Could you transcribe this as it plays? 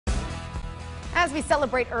As we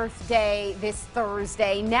celebrate Earth Day this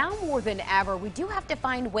Thursday, now more than ever, we do have to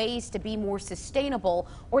find ways to be more sustainable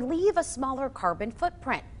or leave a smaller carbon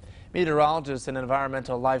footprint. Meteorologist and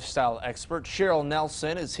environmental lifestyle expert Cheryl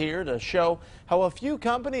Nelson is here to show how a few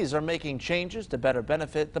companies are making changes to better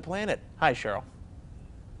benefit the planet. Hi, Cheryl.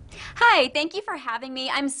 Hi, thank you for having me.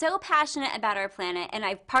 I'm so passionate about our planet, and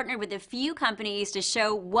I've partnered with a few companies to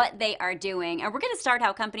show what they are doing. And we're going to start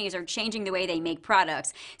how companies are changing the way they make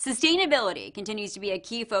products. Sustainability continues to be a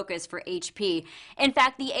key focus for HP. In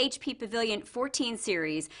fact, the HP Pavilion 14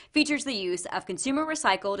 series features the use of consumer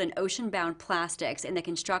recycled and ocean-bound plastics in the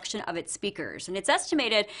construction of its speakers. And it's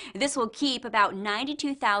estimated this will keep about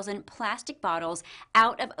 92,000 plastic bottles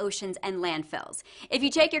out of oceans and landfills. If you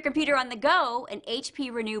take your computer on the go, an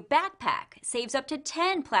HP Renew backpack saves up to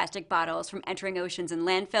 10 plastic bottles from entering oceans and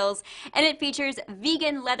landfills, and it features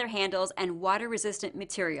vegan leather handles and water-resistant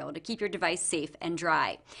material to keep your device safe and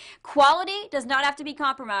dry. Quality does not have to be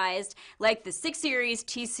compromised, like the 6 Series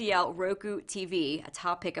TCL Roku TV, a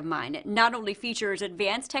top pick of mine. It not only features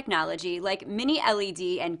advanced technology like mini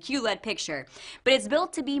LED and QLED picture, but it's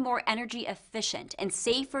built to be more energy efficient and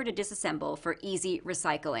safer to disassemble for easy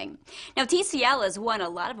recycling. Now, TCL has won a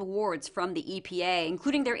lot of awards from the EPA,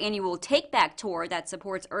 including their annual Take Back Tour that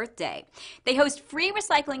supports Earth Day. They host free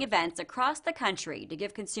recycling events across the country to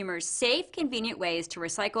give consumers safe, convenient ways to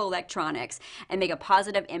recycle electronics and make a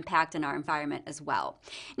positive impact on our environment as well.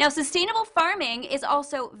 Now, sustainable farming is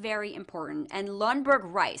also very important, and Lundberg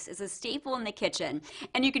rice is a staple in the kitchen,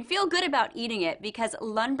 and you can feel good about eating it because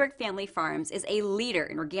Lundberg Family Farms is a leader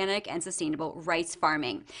in organic and sustainable rice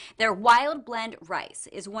farming. Their Wild Blend rice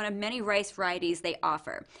is one of many rice varieties they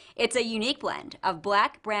offer. It's a unique blend of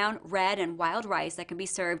black, brown, red, and wild rice that can be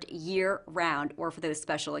served year-round or for those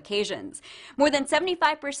special occasions. More than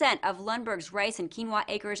 75% of Lundberg's rice and quinoa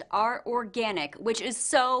acres are organic, which is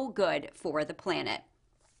so good for the planet.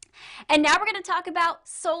 And now we're going to talk about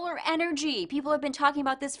solar energy. People have been talking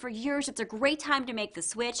about this for years. It's a great time to make the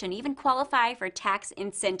switch and even qualify for tax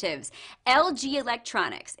incentives. LG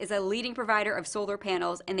Electronics is a leading provider of solar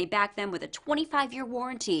panels, and they back them with a 25-year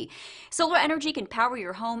warranty. Solar energy can power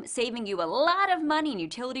your home, saving you a lot of money in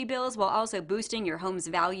utility bills while also boosting your home's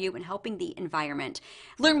value and helping the environment.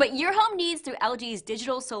 Learn what your home needs through LG's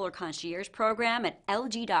Digital Solar Concierge program at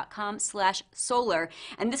lg.com/solar,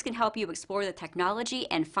 and this can help you explore the technology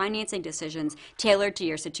and financing decisions tailored to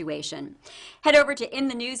your situation. Head over to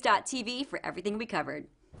inthenews.tv for everything we covered.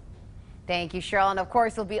 Thank you, Cheryl. And of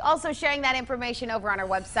course, we'll be also sharing that information over on our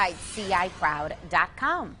website,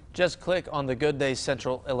 CICrowd.com. Just click on the Good Day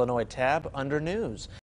Central Illinois tab under News.